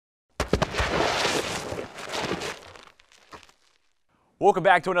Welcome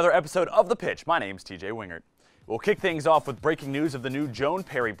back to another episode of The Pitch. My name's TJ Wengert. We'll kick things off with breaking news of the new Joan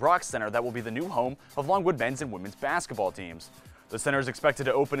Perry Brock Center that will be the new home of Longwood men's and women's basketball teams. The center is expected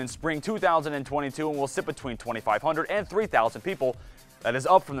to open in spring 2022 and will sit between 2,500 and 3,000 people. That is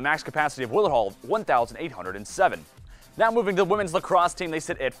up from the max capacity of Willard Hall of 1,807. Now moving to the women's lacrosse team, they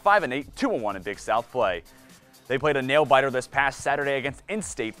sit at 5-8, 2-1 in Big South play. They played a nail-biter this past Saturday against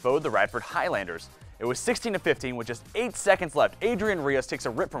in-state foe, the Radford Highlanders. It was 16-15 with just 8 seconds left. Adrian Rios takes a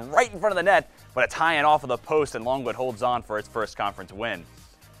rip from right in front of the net, but it's high and off of the post, and Longwood holds on for its first conference win.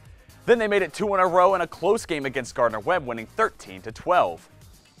 Then they made it 2 in a row in a close game against Gardner-Webb, winning 13-12.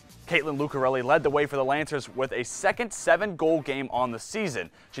 Caitlin Lucarelli led the way for the Lancers with a second 7-goal game on the season.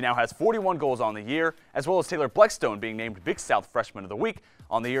 She now has 41 goals on the year, as well as Taylor Bleckstone being named Big South Freshman of the Week.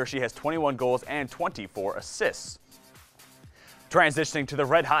 On the year, she has 21 goals and 24 assists. Transitioning to the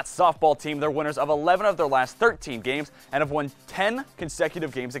red-hot softball team, they're winners of 11 of their last 13 games and have won 10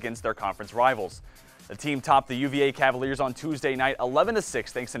 consecutive games against their conference rivals. The team topped the UVA Cavaliers on Tuesday night 11-6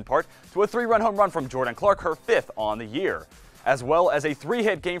 thanks in part to a 3-run home run from Jordan Clark, her 5th on the year, as well as a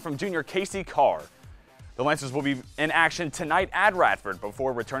 3-hit game from junior Casey Carr. The Lancers will be in action tonight at Radford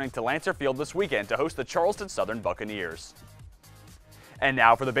before returning to Lancer Field this weekend to host the Charleston Southern Buccaneers. And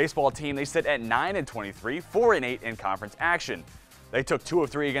now for the baseball team, they sit at 9-23, 4-8 in conference action. They took 2 of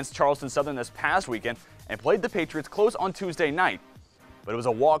 3 against Charleston Southern this past weekend and played the Patriots close on Tuesday night. But it was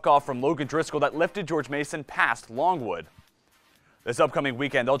a walk-off from Logan Driscoll that lifted George Mason past Longwood. This upcoming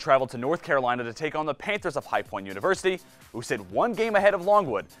weekend, they'll travel to North Carolina to take on the Panthers of High Point University, who sit 1 game ahead of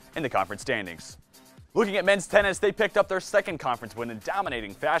Longwood in the conference standings. Looking at men's tennis, they picked up their second conference win in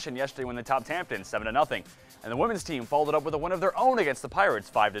dominating fashion yesterday when they topped Hampton 7-0, and the women's team followed it up with a win of their own against the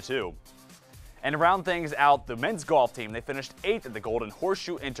Pirates 5-2. And to round things out, the men's golf team, they finished 8th at the Golden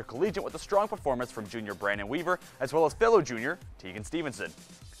Horseshoe Intercollegiate with a strong performance from junior Brandon Weaver, as well as fellow junior Tegan Stevenson.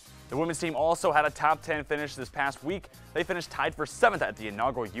 The women's team also had a top 10 finish this past week. They finished tied for 7th at the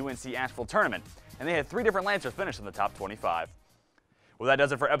inaugural UNC Asheville tournament, and they had 3 different Lancers finish in the top 25. Well, that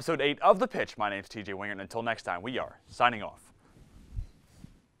does it for episode 8 of The Pitch. My name's TJ Wingert, and until next time, we are signing off.